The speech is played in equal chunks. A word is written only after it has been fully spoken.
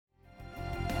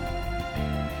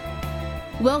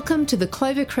Welcome to the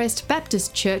Clovercrest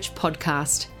Baptist Church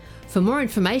podcast. For more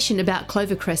information about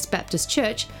Clovercrest Baptist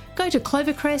Church, go to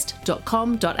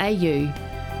clovercrest.com.au.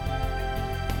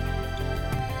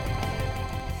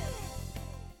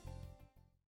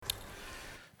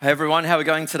 Hey everyone, how are we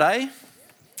going today?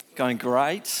 Going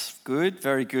great, good,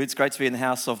 very good. It's great to be in the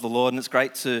house of the Lord, and it's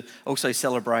great to also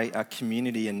celebrate our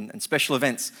community and special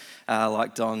events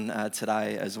like Don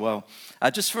today as well.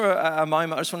 Just for a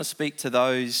moment, I just want to speak to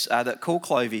those that call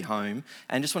Clovey home,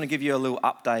 and just want to give you a little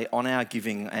update on our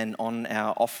giving and on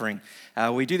our offering.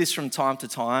 We do this from time to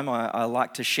time. I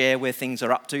like to share where things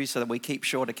are up to so that we keep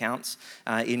short accounts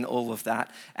in all of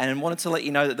that. And wanted to let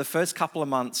you know that the first couple of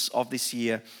months of this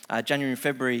year, January and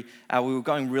February, we were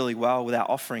going really well with our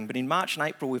offering. But in March and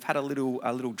April, we've had a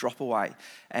little drop away.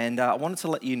 And I wanted to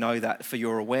let you know that for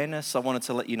your awareness. I wanted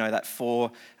to let you know that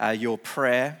for your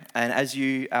prayer. And as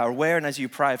you are aware and as you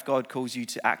pray, if God calls you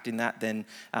to act in that, then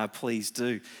please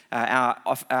do. Our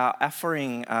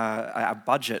offering, our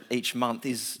budget each month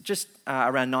is just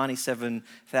around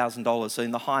 $97,000, so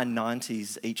in the high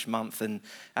 90s each month, and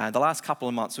the last couple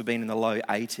of months we've been in the low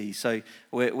 80s. So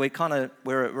we're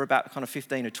about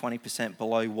 15 or 20%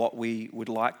 below what we would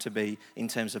like to be in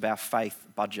terms of our faith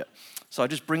budget. So I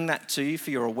just bring that to you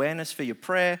for your awareness, for your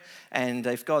prayer, and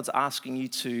if God's asking you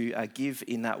to give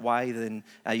in that way, then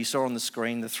you saw on the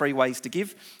screen the 3 ways to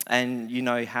give, and you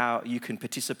know how you can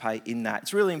participate in that.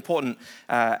 It's really important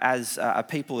as a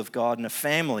people of God and a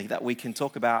family that we can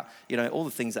talk about, all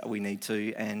the things that we need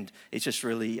to, and it's just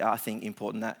really, I think,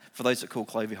 important that for those that call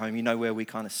Clovey home, you know where we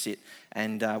kind of sit,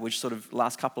 and which sort of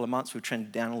last couple of months we've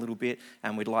trended down a little bit,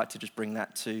 and we'd like to just bring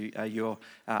that to your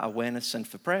awareness and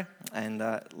for prayer, and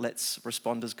let's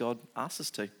respond as God asks us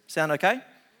to. Sound okay?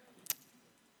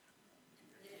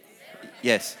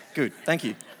 Yes, good, thank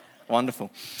you. Wonderful.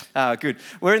 Good.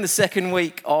 We're in the second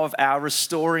week of our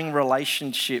Restoring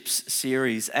Relationships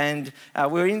series, and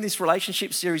we're in this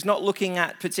relationship series not looking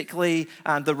at particularly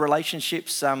the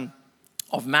relationships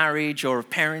of marriage or of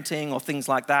parenting or things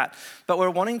like that, but we're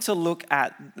wanting to look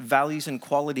at values and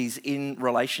qualities in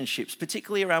relationships,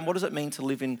 particularly around what does it mean to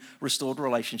live in restored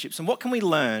relationships, and what can we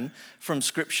learn from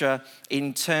Scripture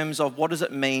in terms of what does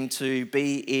it mean to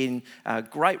be in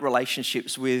great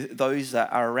relationships with those that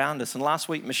are around us. And last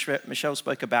week, Michelle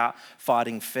spoke about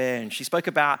fighting fair, and she spoke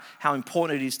about how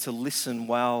important it is to listen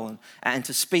well and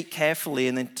to speak carefully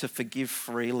and then to forgive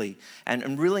freely,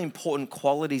 and really important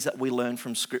qualities that we learn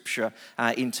from Scripture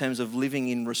in terms of living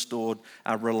in restored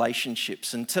relationships.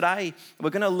 And today, we're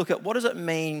going to look at what does it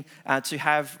mean to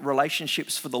have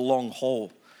relationships for the long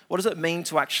haul. What does it mean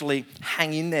to actually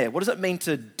hang in there? What does it mean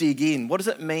to dig in? What does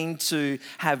it mean to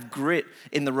have grit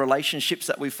in the relationships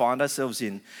that we find ourselves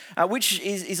in? Which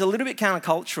is a little bit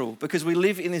countercultural because we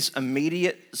live in this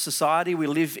immediate society. We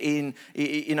live in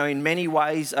many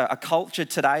ways, a culture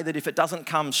today that if it doesn't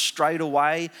come straight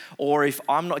away, or if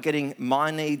I'm not getting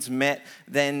my needs met,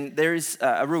 then there is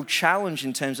a real challenge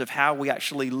in terms of how we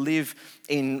actually live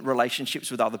in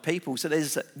relationships with other people. So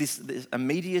there's this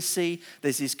immediacy,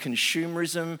 there's this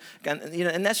consumerism,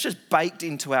 and that's just baked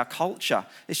into our culture.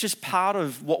 It's just part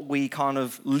of what we kind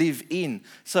of live in.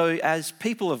 So as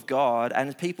people of God and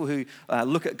as people who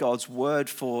look at God's word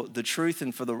for the truth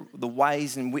and for the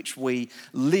ways in which we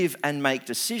live and make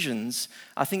decisions,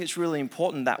 I think it's really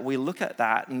important that we look at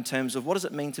that in terms of what does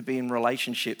it mean to be in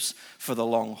relationships for the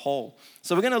long haul.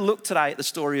 So we're going to look today at the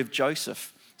story of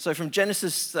Joseph. So from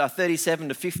Genesis 37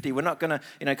 to 50, we're not going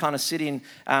to, kind of sit in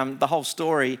the whole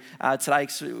story today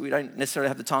because we don't necessarily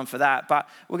have the time for that. But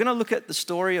we're going to look at the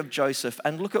story of Joseph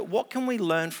and look at what can we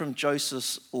learn from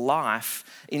Joseph's life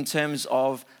in terms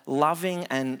of loving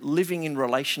and living in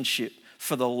relationship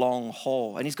for the long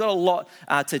haul. And he's got a lot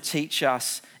to teach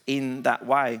us in that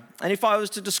way. And if I was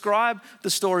to describe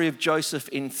the story of Joseph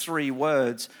in 3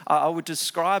 words, I would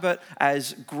describe it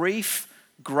as grief,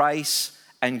 grace,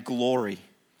 and glory.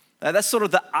 That's sort of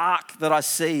the arc that I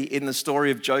see in the story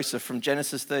of Joseph from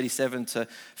Genesis 37 to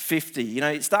 50.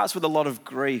 It starts with a lot of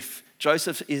grief.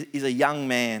 Joseph is a young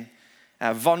man,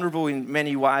 vulnerable in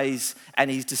many ways,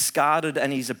 and he's discarded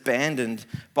and he's abandoned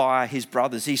by his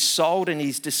brothers. He's sold and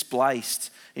he's displaced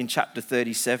in chapter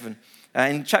 37.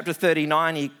 In chapter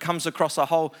 39, he comes across a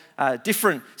whole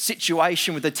different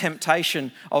situation with the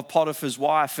temptation of Potiphar's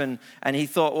wife, and he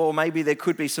thought, well, maybe there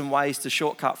could be some ways to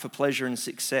shortcut for pleasure and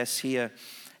success here.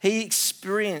 He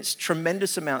experienced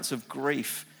tremendous amounts of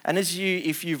grief. And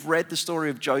if you've read the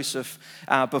story of Joseph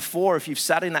before, if you've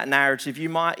sat in that narrative, you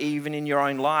might even in your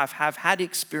own life have had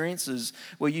experiences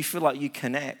where you feel like you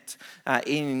connect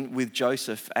in with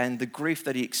Joseph and the grief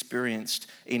that he experienced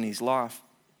in his life.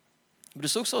 But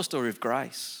it's also a story of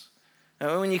grace.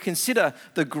 When you consider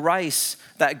the grace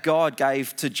that God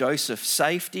gave to Joseph,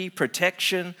 safety,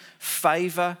 protection,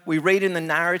 favor, we read in the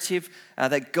narrative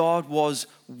that God was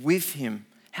with him.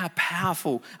 How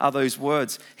powerful are those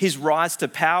words? His rise to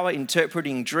power,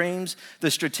 interpreting dreams,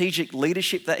 the strategic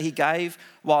leadership that he gave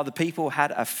while the people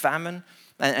had a famine,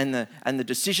 and the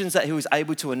decisions that he was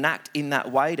able to enact in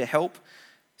that way to help.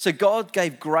 So God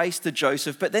gave grace to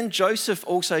Joseph, but then Joseph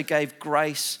also gave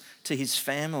grace to his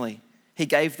family. He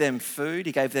gave them food,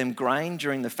 he gave them grain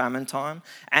during the famine time.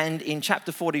 And in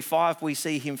chapter 45, we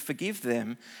see him forgive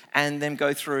them and then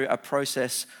go through a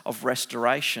process of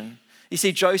restoration. You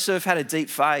see, Joseph had a deep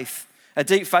faith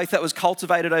that was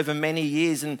cultivated over many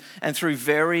years and through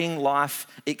varying life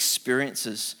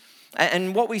experiences.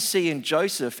 And what we see in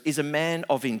Joseph is a man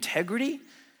of integrity,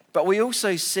 but we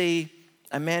also see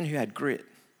a man who had grit.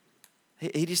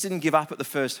 He just didn't give up at the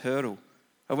first hurdle.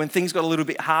 Or when things got a little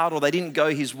bit hard or they didn't go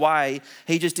his way,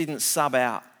 he just didn't sub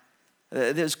out.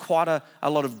 There's quite a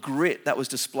lot of grit that was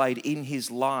displayed in his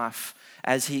life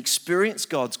as he experienced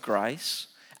God's grace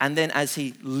and then as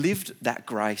he lived that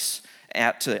grace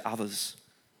out to others.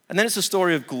 And then it's a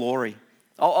story of glory.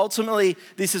 Ultimately,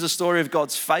 this is a story of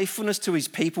God's faithfulness to his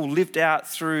people lived out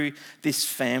through this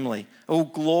family. All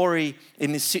glory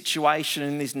in this situation,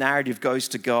 in this narrative, goes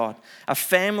to God. A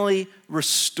family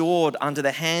restored under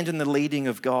the hand and the leading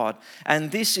of God.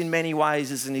 And this, in many ways,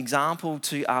 is an example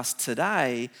to us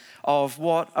today of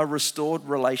what a restored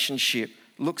relationship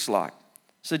looks like.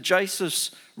 So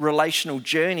Joseph's relational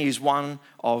journey is one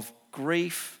of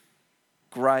grief,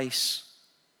 grace,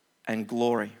 and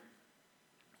glory.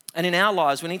 And in our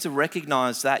lives, we need to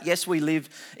recognize that, yes, we live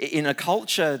in a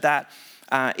culture that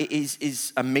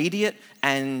is immediate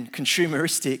and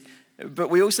consumeristic, but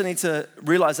we also need to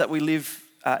realize that we live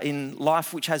in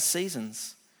life which has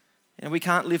seasons. And we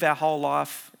can't live our whole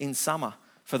life in summer.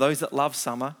 For those that love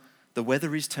summer, the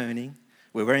weather is turning.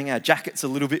 We're wearing our jackets a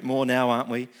little bit more now, aren't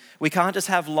we? We can't just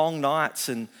have long nights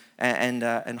and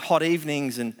hot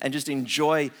evenings and just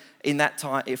enjoy in that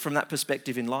time from that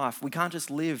perspective in life. We can't just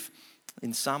live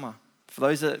in summer. For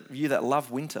those of you that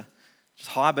love winter, just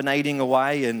hibernating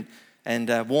away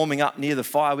and warming up near the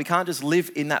fire, we can't just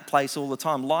live in that place all the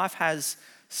time. Life has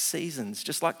seasons,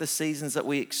 just like the seasons that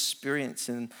we experience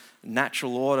in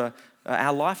natural order.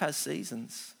 Our life has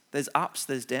seasons. There's ups,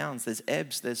 there's downs, there's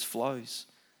ebbs, there's flows.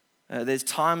 There's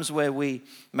times where we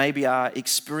maybe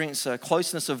experience a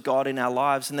closeness of God in our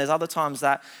lives, and there's other times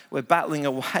that we're battling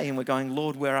away and we're going,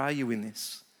 Lord, where are you in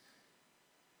this?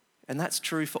 And that's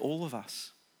true for all of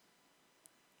us.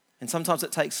 And sometimes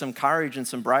it takes some courage and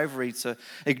some bravery to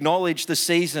acknowledge the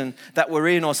season that we're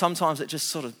in, or sometimes it just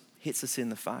sort of hits us in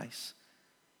the face.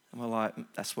 And we're like,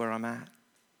 that's where I'm at.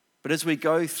 But as we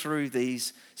go through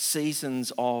these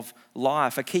seasons of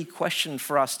life, a key question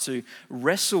for us to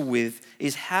wrestle with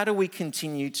is, how do we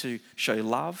continue to show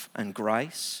love and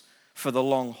grace for the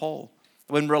long haul?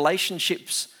 When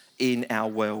relationships in our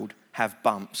world have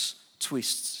bumps,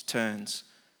 twists, turns,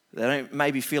 they don't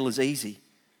maybe feel as easy.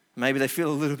 Maybe they feel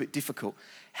a little bit difficult.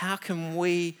 How can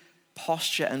we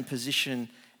posture and position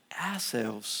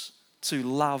ourselves to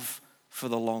love for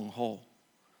the long haul?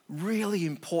 Really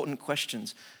important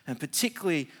questions, and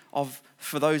particularly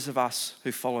for those of us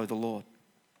who follow the Lord.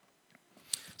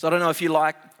 So I don't know if you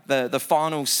like the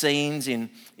final scenes in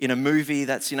a movie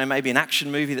that's, maybe an action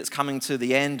movie that's coming to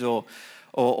the end, or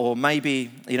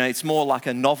maybe, it's more like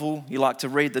a novel. You like to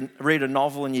read a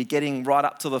novel and you're getting right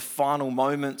up to the final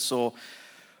moments, or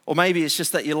maybe it's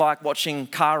just that you like watching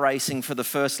car racing for the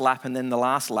first lap and then the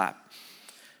last lap.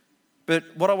 But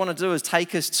what I want to do is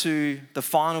take us to the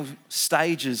final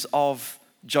stages of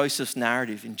Joseph's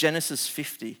narrative in Genesis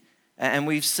 50. And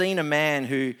we've seen a man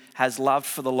who has loved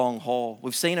for the long haul.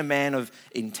 We've seen a man of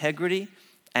integrity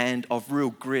and of real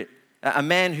grit. A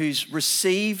man who's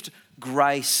received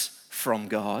grace from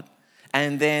God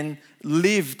and then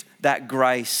lived that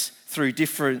grace through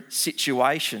different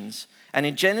situations. And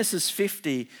in Genesis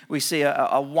 50, we see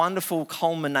a wonderful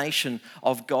culmination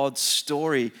of God's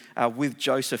story with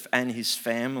Joseph and his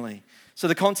family. So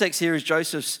the context here is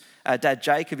Joseph's dad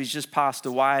Jacob has just passed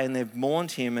away and they've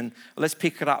mourned him. And let's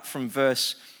pick it up from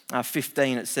verse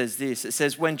 15. It says this. It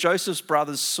says, when Joseph's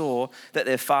brothers saw that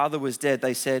their father was dead,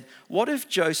 they said, what if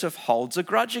Joseph holds a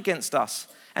grudge against us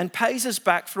and pays us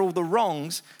back for all the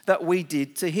wrongs that we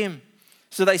did to him?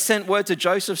 So they sent word to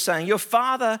Joseph saying, your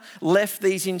father left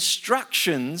these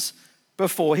instructions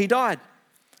before he died.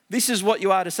 This is what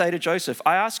you are to say to Joseph.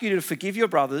 I ask you to forgive your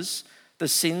brothers the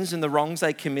sins and the wrongs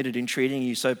they committed in treating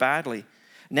you so badly.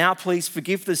 Now please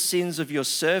forgive the sins of your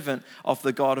servant, of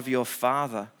the God of your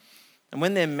father. And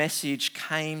when their message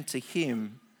came to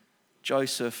him,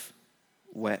 Joseph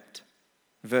wept.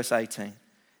 Verse 18.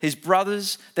 His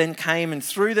brothers then came and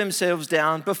threw themselves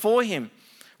down before him.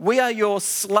 "We are your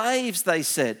slaves," they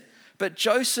said. But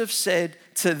Joseph said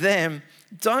to them,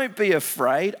 "Don't be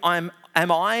afraid. Am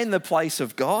I in the place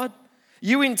of God?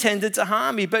 You intended to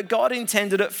harm me, but God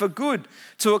intended it for good,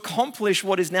 to accomplish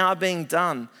what is now being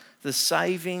done, the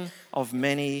saving of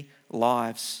many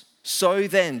lives. So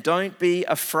then, don't be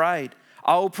afraid.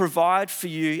 I will provide for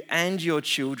you and your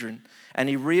children." And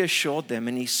he reassured them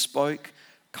and he spoke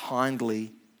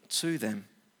kindly to them.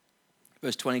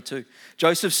 Verse 22,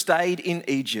 Joseph stayed in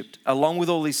Egypt along with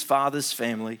all his father's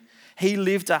family. He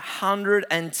lived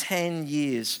 110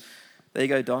 years. There you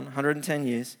go, Don, 110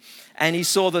 years. And he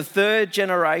saw the third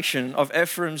generation of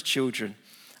Ephraim's children.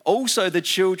 Also the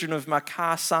children of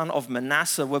Machir, son of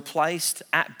Manasseh, were placed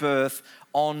at birth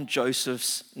on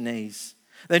Joseph's knees.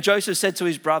 Then Joseph said to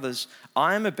his brothers,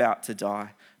 "I am about to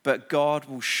die, but God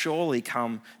will surely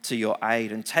come to your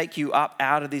aid and take you up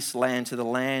out of this land to the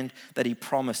land that he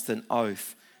promised an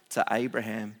oath to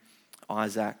Abraham,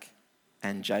 Isaac,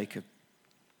 and Jacob."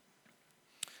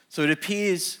 So it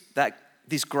appears that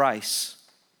this grace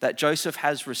that Joseph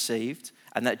has received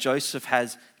and that Joseph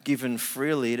has given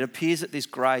freely, it appears that this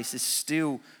grace is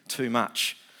still too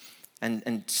much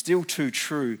and still too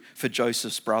true for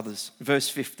Joseph's brothers. Verse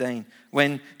 15,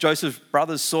 when Joseph's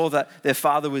brothers saw that their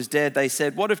father was dead, they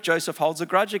said, "What if Joseph holds a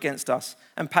grudge against us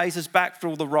and pays us back for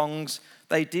all the wrongs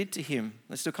they did to him?"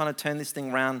 They still kind of turn this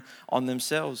thing around on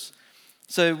themselves.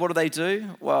 So what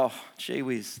do? Well, gee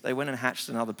whiz, they went and hatched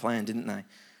another plan, didn't they?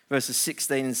 Verses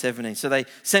 16 and 17. So they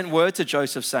sent word to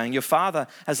Joseph saying, "Your father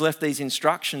has left these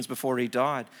instructions before he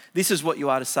died. This is what you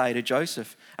are to say to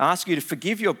Joseph. I ask you to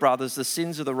forgive your brothers the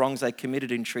sins of the wrongs they committed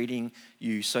in treating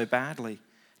you so badly.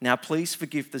 Now please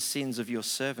forgive the sins of your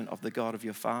servant, of the God of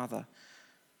your father."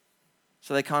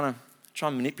 So they kind of try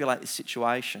and manipulate this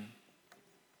situation.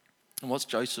 And what's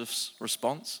Joseph's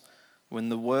response? When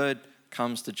the word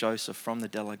comes to Joseph from the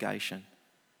delegation,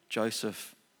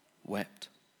 Joseph wept.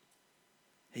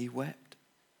 He wept.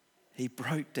 He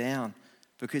broke down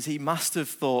because he must have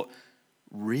thought,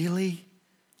 really?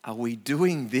 Are we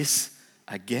doing this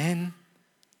again?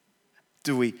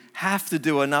 Do we have to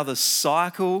do another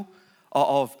cycle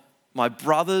of my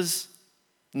brothers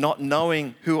not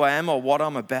knowing who I am or what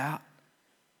I'm about?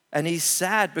 And he's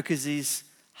sad because his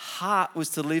heart was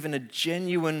to live in a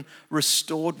genuine,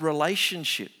 restored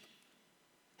relationship.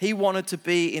 He wanted to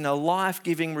be in a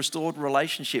life-giving, restored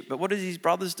relationship. But what did his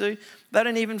brothers do? They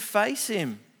don't even face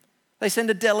him. They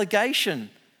send a delegation.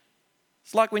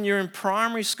 It's like when you're in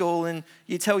primary school and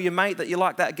you tell your mate that you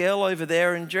like that girl over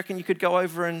there and do you reckon you could go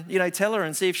over and, tell her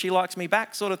and see if she likes me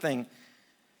back, sort of thing.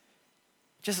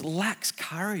 Just lacks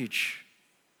courage.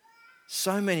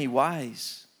 So many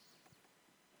ways.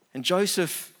 And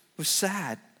Joseph was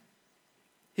sad.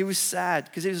 He was sad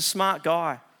because he was a smart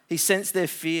guy. He sensed their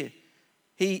fear.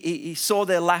 He saw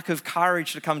their lack of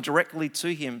courage to come directly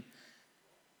to him.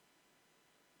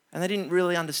 And they didn't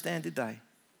really understand, did they?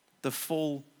 The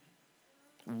full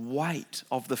weight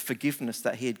of the forgiveness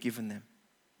that he had given them.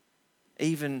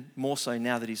 Even more so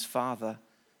now that his father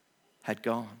had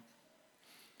gone.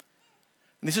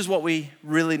 And this is what we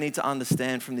really need to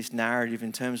understand from this narrative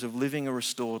in terms of living a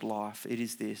restored life. It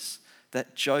is this,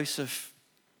 that Joseph,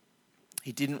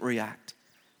 he didn't react,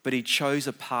 but he chose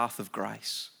a path of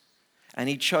grace. And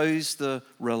he chose the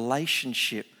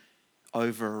relationship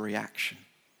over a reaction.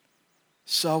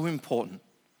 So important.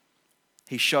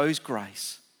 He shows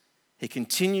grace. He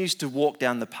continues to walk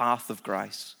down the path of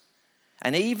grace.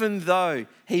 And even though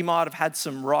he might have had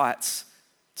some rights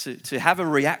to have a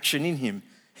reaction in him,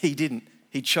 he didn't.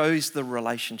 He chose the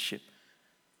relationship.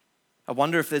 I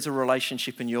wonder if there's a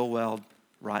relationship in your world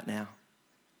right now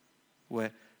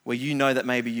where you know that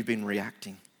maybe you've been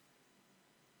reacting.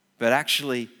 But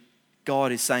actually,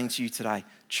 God is saying to you today,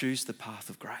 choose the path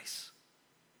of grace.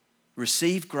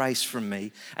 Receive grace from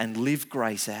me and live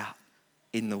grace out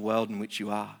in the world in which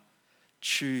you are.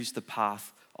 Choose the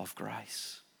path of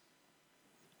grace.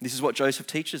 This is what Joseph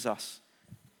teaches us.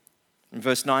 In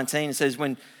verse 19 it says,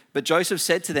 but Joseph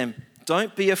said to them,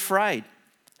 "Don't be afraid.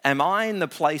 Am I in the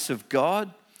place of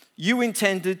God? You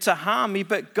intended to harm me,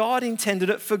 but God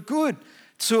intended it for good,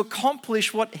 to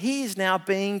accomplish what he is now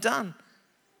being done.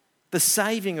 The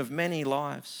saving of many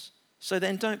lives. So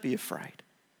then don't be afraid.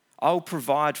 I'll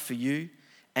provide for you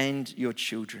and your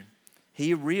children."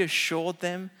 He reassured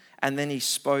them and then he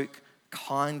spoke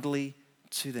kindly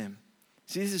to them.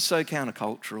 See, this is so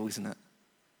countercultural, isn't it?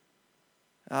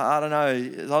 I don't know,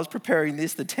 as I was preparing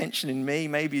this, the tension in me,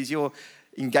 maybe as you're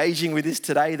engaging with this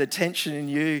today, the tension in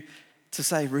you to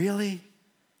say, really?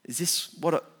 Is this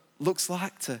what it looks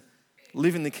like to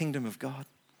live in the kingdom of God?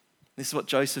 This is what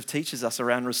Joseph teaches us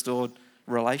around restored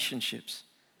relationships.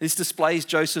 This displays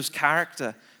Joseph's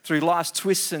character through life's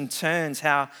twists and turns,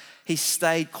 how he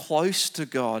stayed close to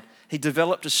God. He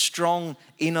developed a strong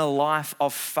inner life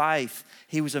of faith.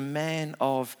 He was a man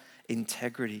of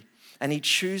integrity. And he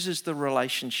chooses the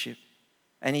relationship.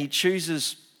 And he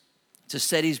chooses to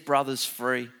set his brothers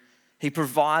free. He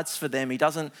provides for them. He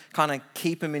doesn't kind of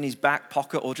keep them in his back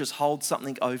pocket or just hold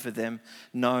something over them.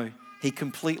 No, he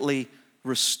completely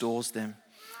restores them.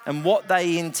 And what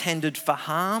they intended for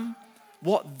harm,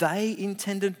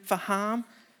 the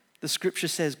scripture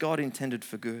says God intended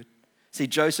for good. See,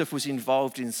 Joseph was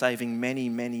involved in saving many,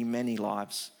 many, many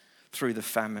lives through the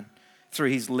famine, through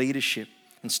his leadership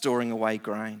and storing away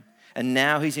grain. And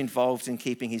now he's involved in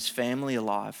keeping his family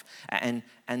alive and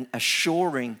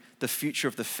assuring the future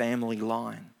of the family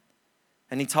line.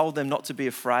 And he told them not to be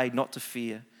afraid, not to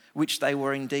fear, which they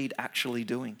were indeed actually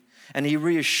doing. And he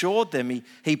reassured them,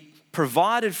 he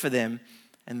provided for them,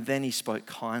 and then he spoke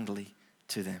kindly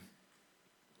to them.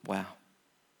 Wow.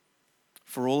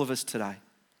 For all of us today,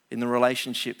 in the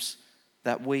relationships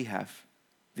that we have,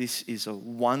 this is a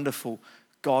wonderful,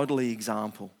 godly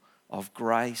example of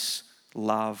grace,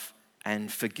 love,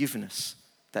 and forgiveness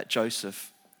that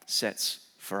Joseph sets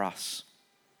for us.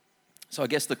 So I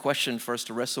guess the question for us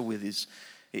to wrestle with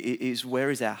is where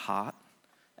is our heart,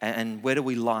 and where do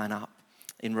we line up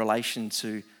in relation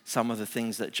to some of the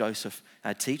things that Joseph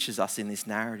teaches us in this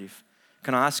narrative?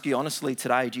 Can I ask you honestly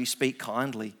today, do you speak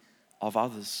kindly of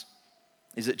others?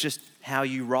 Is it just how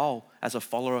you roll as a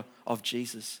follower of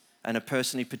Jesus and a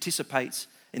person who participates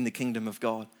in the kingdom of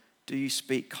God? Do you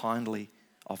speak kindly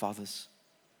of others?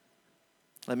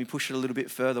 Let me push it a little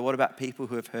bit further. What about people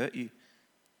who have hurt you?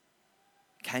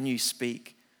 Can you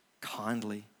speak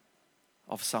kindly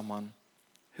of someone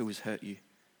who has hurt you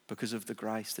because of the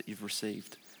grace that you've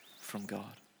received from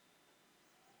God?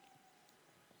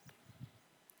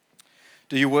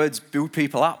 Do your words build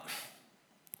people up?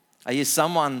 Are you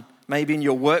someone maybe in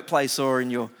your workplace or in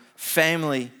your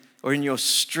family or in your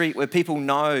street where people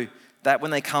know that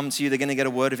when they come to you, they're going to get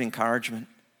a word of encouragement?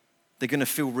 They're going to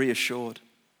feel reassured.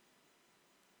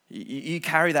 You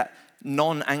carry that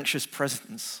non-anxious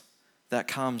presence that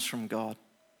comes from God,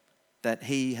 that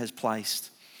He has placed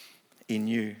in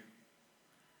you.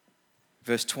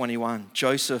 Verse 21,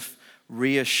 Joseph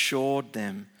reassured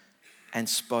them and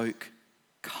spoke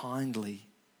kindly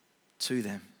to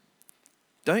them.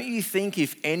 Don't you think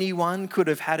if anyone could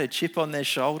have had a chip on their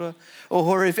shoulder,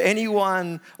 or if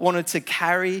anyone wanted to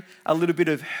carry a little bit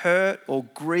of hurt or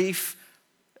grief,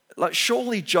 like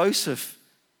surely Joseph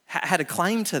had a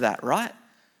claim to that, right?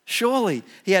 Surely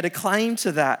he had a claim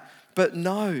to that, but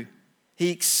no, he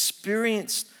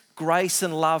experienced grace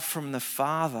and love from the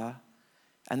Father,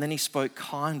 and then he spoke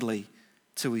kindly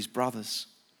to his brothers.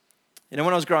 You know,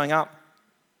 when I was growing up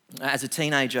as a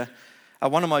teenager,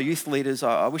 one of my youth leaders,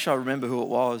 I wish I remember who it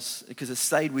was because it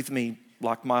stayed with me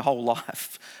like my whole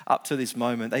life up to this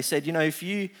moment. They said, you know, if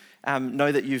you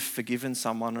know that you've forgiven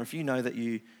someone, or if you know that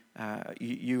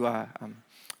you are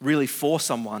really for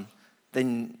someone,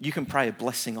 then you can pray a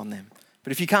blessing on them.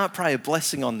 But if you can't pray a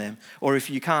blessing on them, or if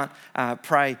you can't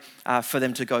pray for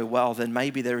them to go well, then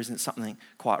maybe there isn't something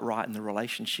quite right in the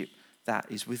relationship that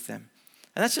is with them.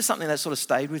 And that's just something that sort of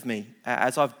stayed with me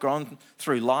as I've gone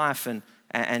through life,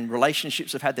 and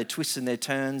relationships have had their twists and their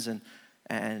turns, and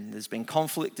there's been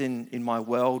conflict in my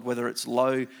world, whether it's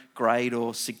low grade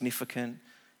or significant,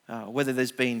 whether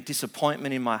there's been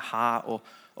disappointment in my heart,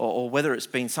 or whether it's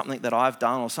been something that I've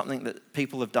done or something that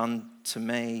people have done to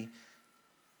me.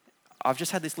 I've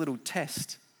just had this little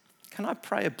test. Can I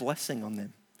pray a blessing on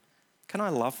them? Can I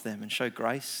love them and show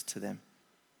grace to them?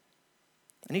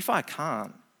 And if I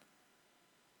can't,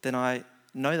 then I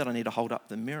know that I need to hold up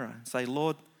the mirror and say,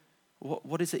 Lord,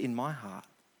 what is it in my heart?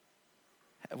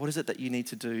 What is it that you need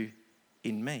to do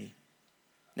in me?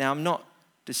 Now, I'm not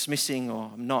dismissing,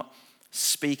 or I'm not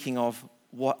speaking of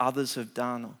what others have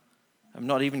done, or I'm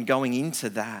not even going into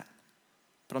that,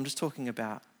 but I'm just talking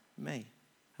about me.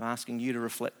 I'm asking you to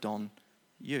reflect on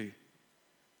you,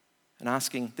 and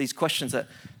asking these questions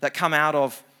that come out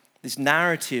of this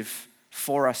narrative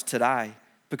for us today,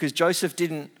 because Joseph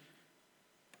didn't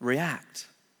react.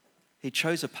 He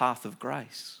chose a path of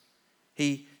grace.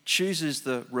 He chooses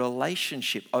the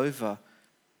relationship over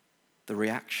the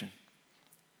reaction.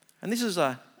 And this is,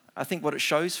 I think, what it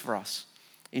shows for us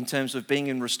in terms of being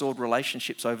in restored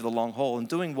relationships over the long haul, and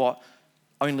doing what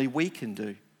only we can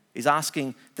do, is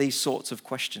asking these sorts of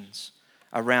questions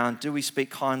around, do we speak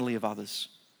kindly of others?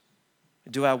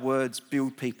 Do our words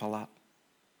build people up?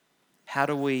 How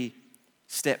do we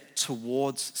step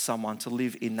towards someone to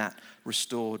live in that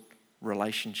restored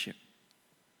relationship?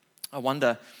 I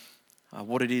wonder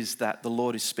what it is that the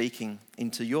Lord is speaking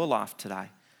into your life today.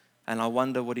 And I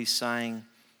wonder what he's saying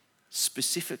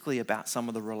specifically about some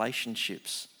of the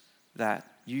relationships that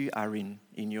you are in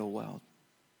your world.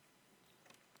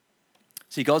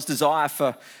 See, God's desire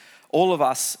for all of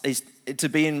us is to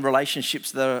be in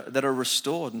relationships that are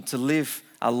restored and to live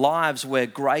our lives where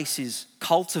grace is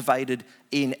cultivated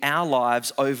in our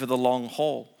lives over the long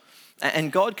haul.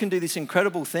 And God can do this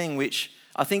incredible thing, which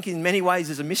I think in many ways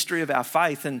is a mystery of our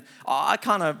faith. And I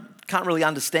can't really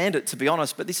understand it, to be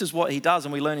honest, but this is what he does,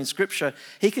 and we learn in Scripture.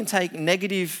 He can take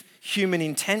negative human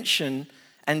intention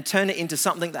and turn it into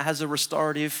something that has a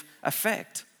restorative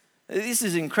effect. This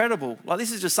is incredible. Like,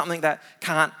 this is just something that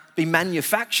can't be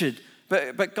manufactured.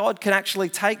 But God can actually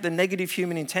take the negative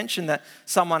human intention that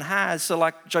someone has, so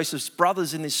like Joseph's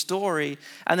brothers in this story,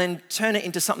 and then turn it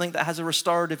into something that has a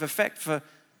restorative effect for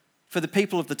the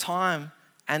people of the time,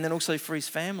 and then also for his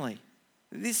family.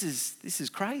 This is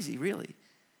crazy, really,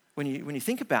 when you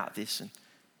think about this. And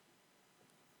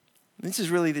this is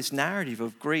really this narrative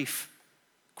of grief,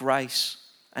 grace,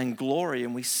 and glory,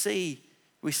 and we see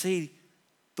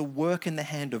the work in the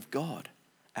hand of God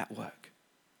at work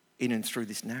in and through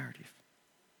this narrative.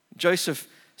 Joseph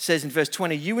says in verse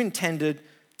 20, "You intended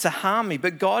to harm me,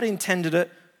 but God intended it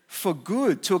for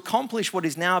good, to accomplish what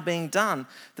is now being done,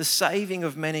 the saving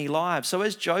of many lives." So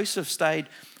as Joseph stayed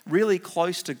really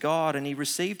close to God and he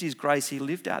received his grace, he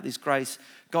lived out this grace,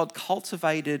 God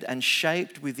cultivated and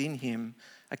shaped within him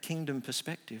a kingdom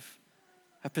perspective,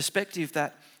 a perspective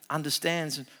that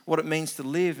understands what it means to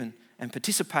live and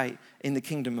participate in the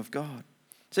kingdom of God.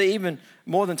 So even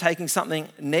more than taking something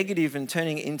negative and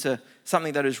turning it into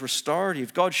something that is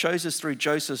restorative, God shows us through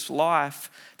Joseph's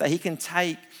life that he can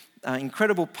take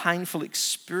incredible painful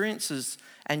experiences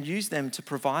and use them to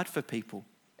provide for people,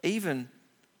 even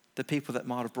the people that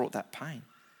might have brought that pain.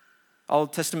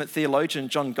 Old Testament theologian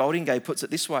John Goldingay puts it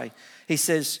this way. He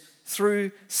says,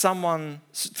 through something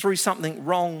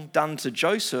wrong done to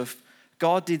Joseph,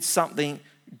 God did something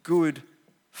good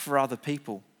for other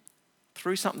people.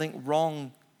 Through something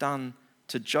wrong done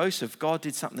to Joseph, God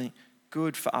did something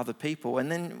good for other people.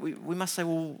 And then we must say,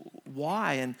 well,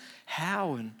 why and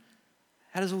how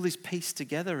does all this piece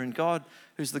together? And God,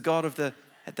 who's the God of the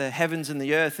heavens and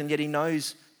the earth, and yet he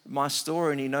knows my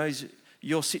story and he knows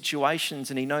your situations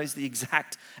and he knows the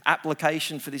exact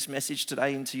application for this message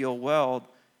today into your world.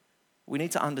 We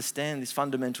need to understand this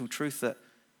fundamental truth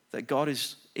that God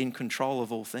is in control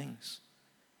of all things.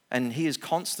 And he is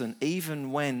constant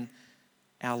even when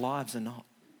our lives are not.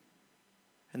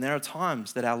 And there are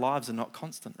times that our lives are not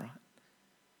constant, right?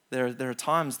 There are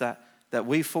times that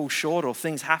we fall short, or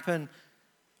things happen,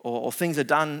 or things are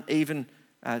done even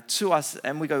to us,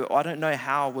 and we go, I don't know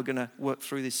how we're going to work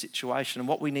through this situation. And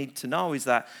what we need to know is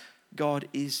that God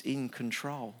is in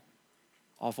control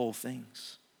of all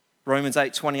things. Romans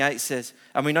 8:28 says,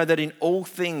 and we know that in all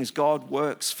things God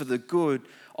works for the good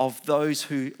of those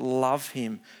who love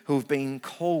him, who have been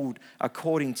called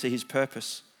according to his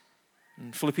purpose.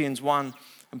 In Philippians 1,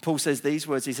 and Paul says these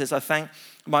words, he says, I thank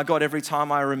my God every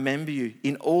time I remember you.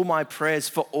 In all my prayers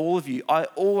for all of you, I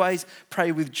always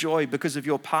pray with joy because of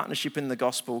your partnership in the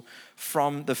gospel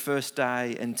from the first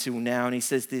day until now. And he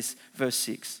says this, verse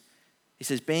 6, he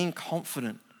says, being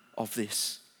confident of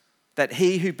this, that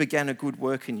he who began a good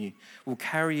work in you will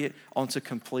carry it on to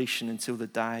completion until the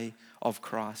day of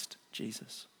Christ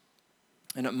Jesus.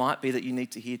 And it might be that you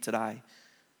need to hear today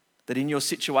that in your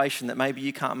situation that maybe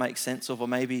you can't make sense of, or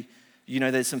maybe you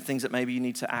know there's some things that maybe you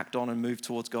need to act on and move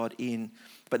towards God in,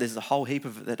 but there's a whole heap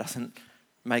of it that doesn't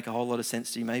make a whole lot of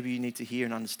sense to you. Maybe you need to hear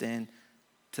and understand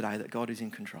today that God is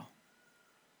in control.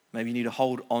 Maybe you need to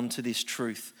hold on to this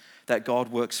truth that God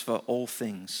works for all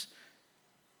things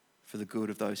for the good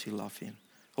of those who love him.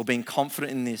 Or being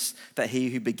confident in this, that he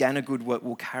who began a good work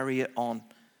will carry it on.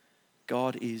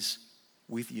 God is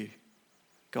with you.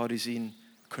 God is in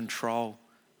control,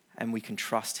 and we can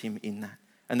trust him in that.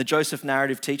 And the Joseph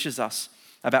narrative teaches us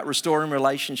about restoring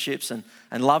relationships and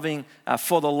loving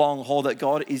for the long haul, that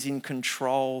God is in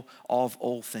control of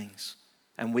all things,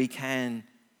 and we can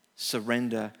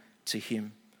surrender to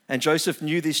him. And Joseph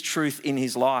knew this truth in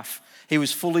his life. He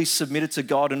was fully submitted to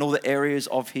God in all the areas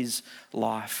of his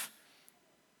life.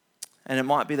 And it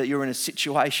might be that you're in a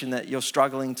situation that you're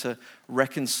struggling to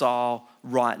reconcile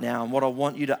right now. And what I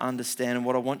want you to understand and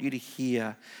what I want you to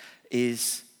hear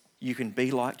is you can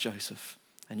be like Joseph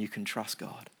and you can trust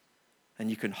God and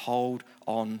you can hold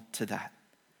on to that.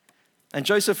 And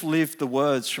Joseph lived the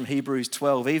words from Hebrews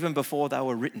 12 even before they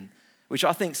were written, which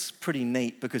I think is pretty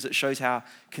neat because it shows how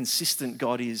consistent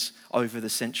God is over the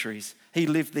centuries. He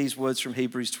lived these words from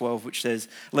Hebrews 12, which says,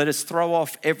 "Let us throw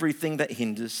off everything that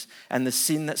hinders and the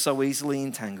sin that so easily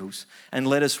entangles, and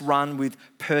let us run with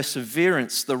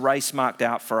perseverance the race marked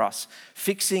out for us,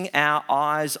 fixing our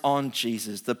eyes on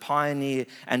Jesus, the pioneer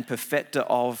and perfecter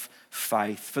of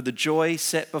faith. For the joy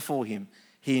set before him,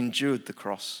 he endured the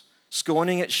cross,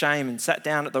 scorning its shame, and sat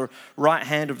down at the right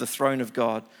hand of the throne of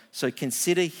God. So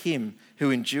consider him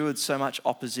who endured so much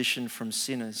opposition from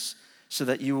sinners, so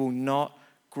that you will not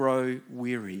grow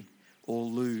weary or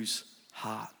lose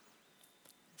heart."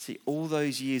 See, all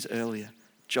those years earlier,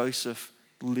 Joseph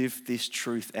lived this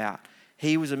truth out.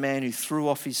 He was a man who threw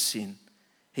off his sin.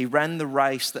 He ran the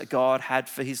race that God had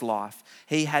for his life.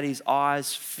 He had his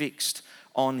eyes fixed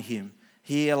on him.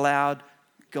 He allowed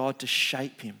God to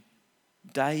shape him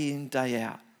day in, day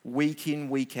out, week in,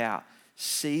 week out,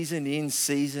 season in,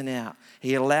 season out.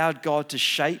 He allowed God to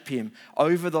shape him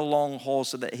over the long haul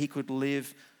so that he could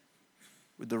live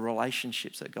with the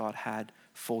relationships that God had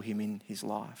for him in his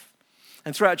life.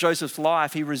 And throughout Joseph's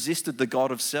life, he resisted the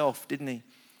God of self, didn't he?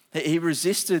 He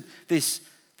resisted this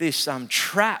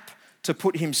trap to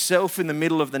put himself in the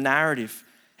middle of the narrative.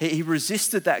 He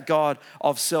resisted that God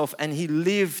of self, and he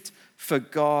lived for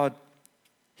God,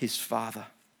 his Father.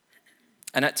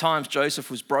 And at times, Joseph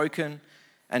was broken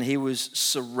and he was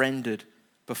surrendered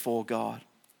before God.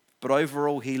 But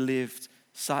overall, he lived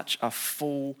such a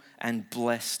full and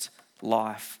blessed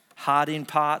life. Hard in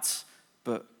parts,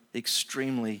 but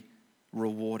extremely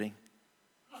rewarding.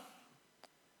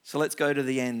 So let's go to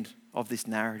the end of this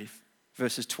narrative.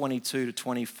 Verses 22 to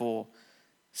 24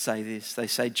 say this. They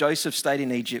say, "Joseph stayed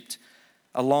in Egypt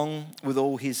along with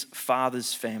all his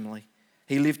father's family.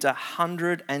 He lived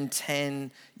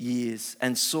 110 years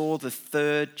and saw the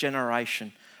third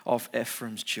generation of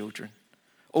Ephraim's children.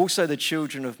 Also the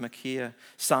children of Machir,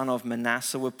 son of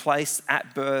Manasseh, were placed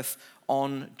at birth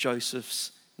on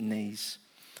Joseph's knees.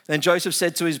 Then Joseph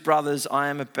said to his brothers, 'I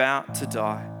am about to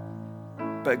die,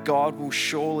 but God will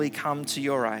surely come to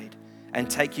your aid and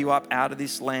take you up out of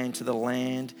this land to the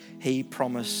land he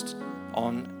promised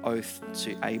on oath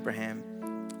to Abraham,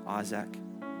 Isaac,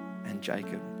 and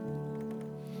Jacob.'"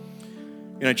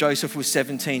 You know, Joseph was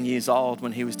 17 years old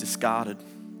when he was discarded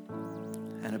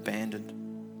and abandoned.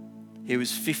 He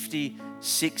was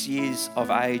 56 years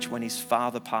of age when his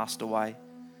father passed away,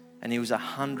 and he was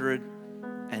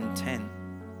 110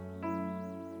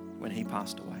 when he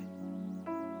passed away.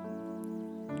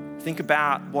 Think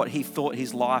about what he thought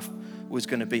his life was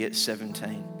going to be at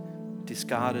 17.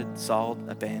 Discarded, sold,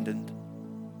 abandoned.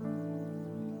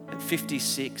 At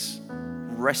 56,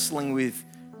 wrestling with,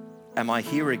 am I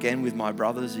here again with my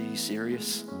brothers? Are you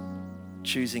serious?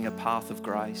 Choosing a path of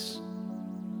grace.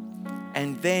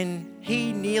 And then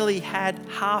he nearly had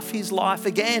half his life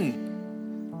again.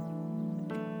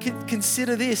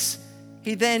 Consider this.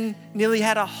 He then nearly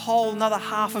had a whole another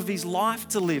half of his life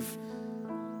to live.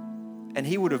 And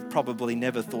he would have probably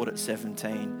never thought at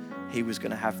 17 he was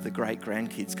going to have the great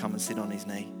grandkids come and sit on his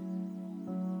knee.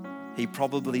 He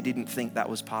probably didn't think that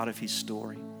was part of his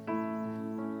story.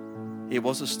 It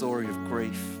was a story of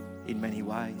grief in many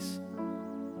ways.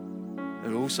 It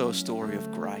was also a story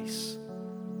of grace.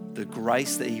 The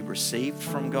grace that he received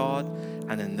from God,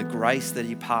 and then the grace that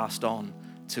he passed on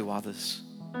to others.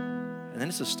 And then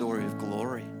it's a story of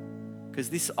glory, because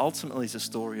this ultimately is a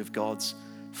story of God's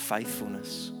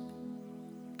faithfulness.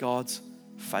 God's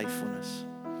faithfulness.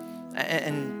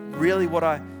 And really what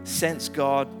I sense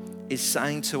God is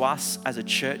saying to us as a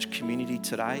church community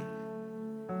today,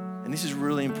 and this is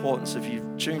really important, so if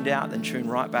you've tuned out, then tune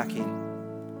right back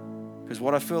in. Because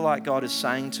what I feel like God is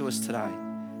saying to us today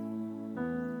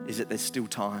is that there's still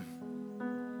time.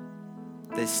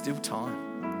 There's still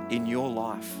time in your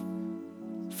life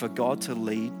for God to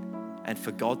lead and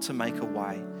for God to make a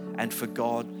way and for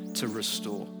God to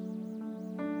restore.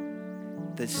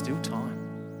 There's still time.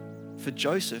 For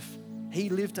Joseph, he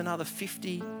lived another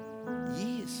 50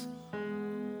 years.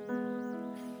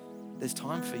 There's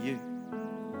time for you.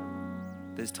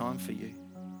 There's time for you.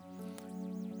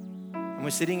 And we're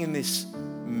sitting in this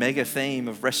mega theme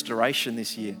of restoration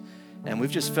this year. And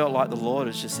we've just felt like the Lord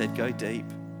has just said, go deep.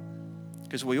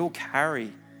 Because we all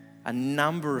carry a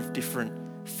number of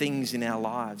different things in our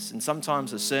lives. And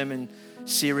sometimes a sermon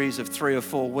series of 3 or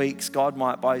 4 weeks, God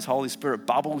might, by his Holy Spirit,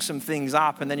 bubble some things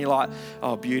up. And then you're like,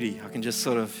 oh, beauty. I can just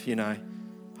sort of,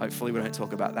 hopefully we don't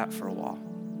talk about that for a while.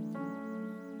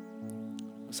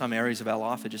 Some areas of our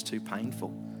life are just too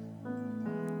painful.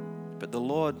 But the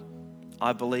Lord,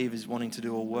 I believe, is wanting to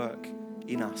do a work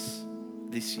in us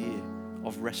this year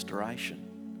of restoration.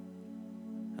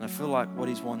 And I feel like what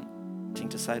he's wanting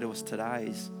to say to us today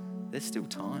is there's still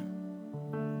time.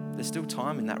 There's still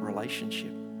time in that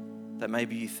relationship. that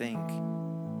maybe you think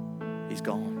he's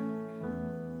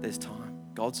gone. There's time.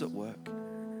 God's at work.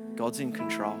 God's in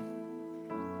control.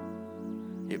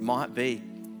 It might be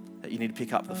that you need to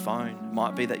pick up the phone. It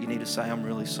might be that you need to say, I'm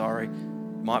really sorry.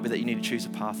 It might be that you need to choose a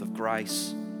path of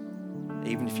grace,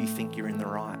 even if you think you're in the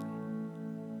right.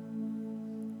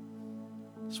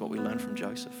 That's what we learn from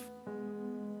Joseph.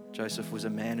 Joseph was a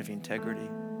man of integrity,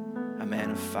 a man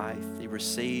of faith. He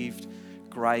received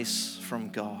grace from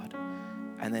God,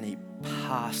 and then he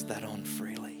passed that on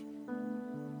freely.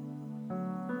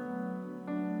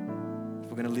 If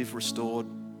we're going to live restored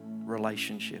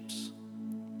relationships,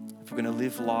 if we're going to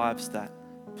live lives that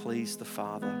please the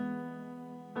Father,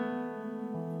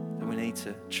 then we need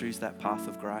to choose that path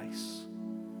of grace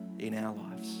in our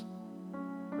lives.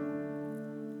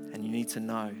 And you need to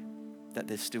know that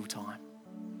there's still time.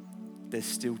 There's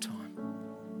still time.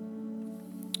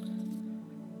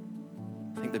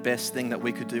 I think the best thing that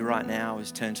we could do right now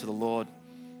is turn to the Lord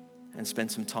and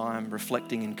spend some time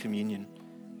reflecting in communion.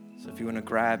 So if you want to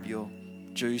grab your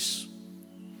juice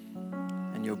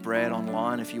and your bread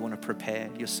online, if you want to prepare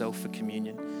yourself for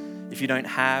communion. If you don't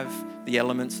have the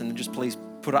elements, then just please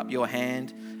put up your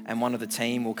hand and one of the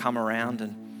team will come around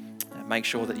and make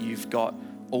sure that you've got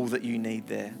all that you need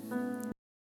there.